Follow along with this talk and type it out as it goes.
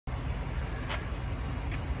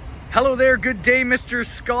Hello there, good day Mr.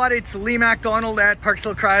 Scott. It's Lee MacDonald at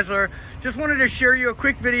Parksville Chrysler. Just wanted to share you a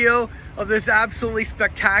quick video of this absolutely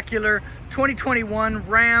spectacular 2021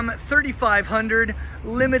 Ram 3500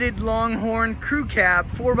 Limited Longhorn Crew Cab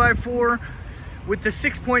 4x4 with the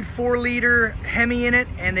 6.4 liter Hemi in it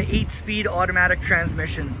and the 8-speed automatic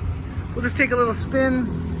transmission. We'll just take a little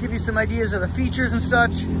spin, give you some ideas of the features and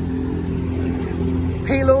such.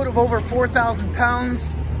 Payload of over 4,000 pounds.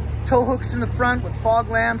 Tow hooks in the front with fog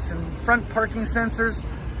lamps and front parking sensors,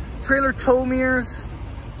 trailer tow mirrors,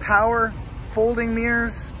 power folding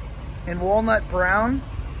mirrors in walnut brown.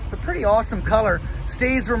 It's a pretty awesome color.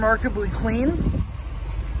 Stays remarkably clean.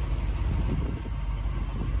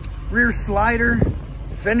 Rear slider,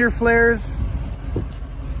 fender flares,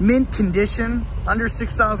 mint condition, under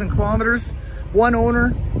 6,000 kilometers. One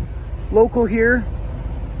owner, local here.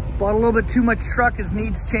 Bought a little bit too much truck, his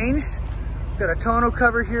needs changed. Got a tonneau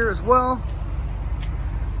cover here as well.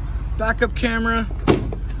 Backup camera,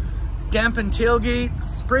 dampened tailgate,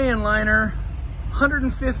 spray and liner,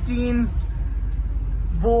 115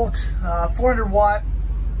 volt, 400 watt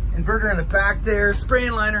inverter in the back there, spray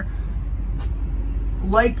and liner,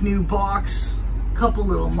 like new box, couple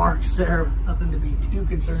little marks there, nothing to be too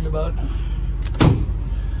concerned about.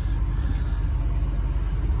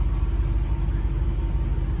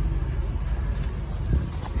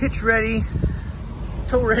 Hitch ready,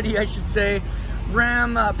 tow ready I should say.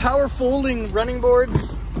 Ram power folding running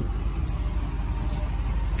boards.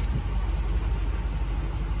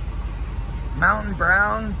 Mountain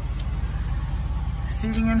brown.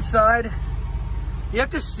 Seating inside. You have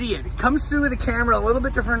to see it. It comes through with the camera, a little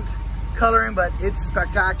bit different coloring, but it's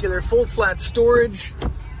spectacular. Full flat storage.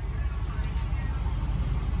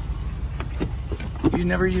 If you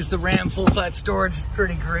never used the Ram full flat storage, it's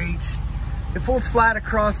pretty great. It folds flat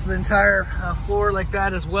across the entire floor like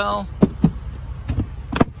that as well.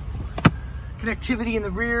 Connectivity in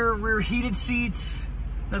the rear heated seats,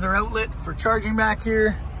 another outlet for charging back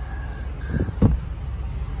here.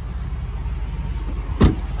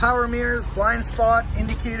 Power mirrors, blind spot,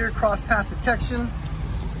 indicator, cross path detection.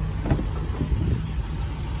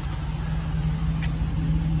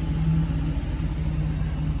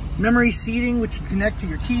 Memory seating, which you connect to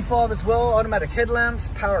your key fob as well. Automatic headlamps,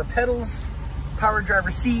 power pedals. Power driver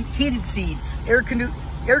seat, heated seats, air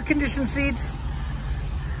conditioned seats.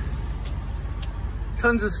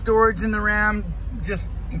 Tons of storage in the Ram. Just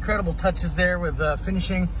incredible touches there with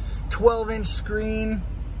finishing. 12-inch screen.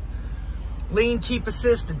 Lane keep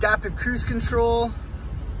assist, adaptive cruise control.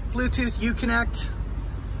 Bluetooth Uconnect.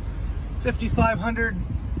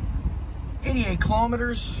 5,588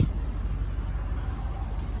 kilometers.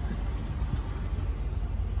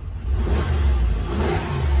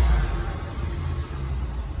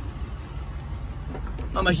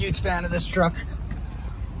 I'm a huge fan of this truck.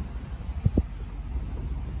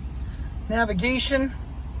 Navigation.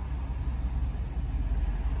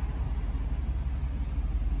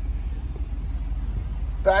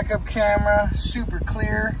 Backup camera, super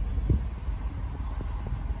clear.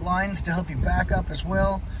 Lines to help you back up as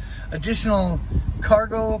well. Additional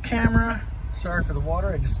cargo camera. Sorry for the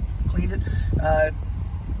water, I just cleaned it.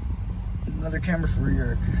 Another camera for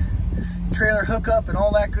your trailer hookup and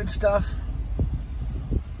all that good stuff.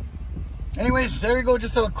 Anyways, there you go,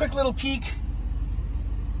 just a quick little peek.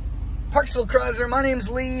 Parksville Chrysler, my name's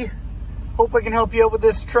Lee. Hope I can help you out with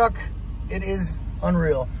this truck. It is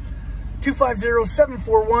unreal.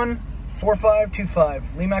 250-741-4525.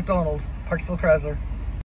 Lee MacDonald, Parksville Chrysler.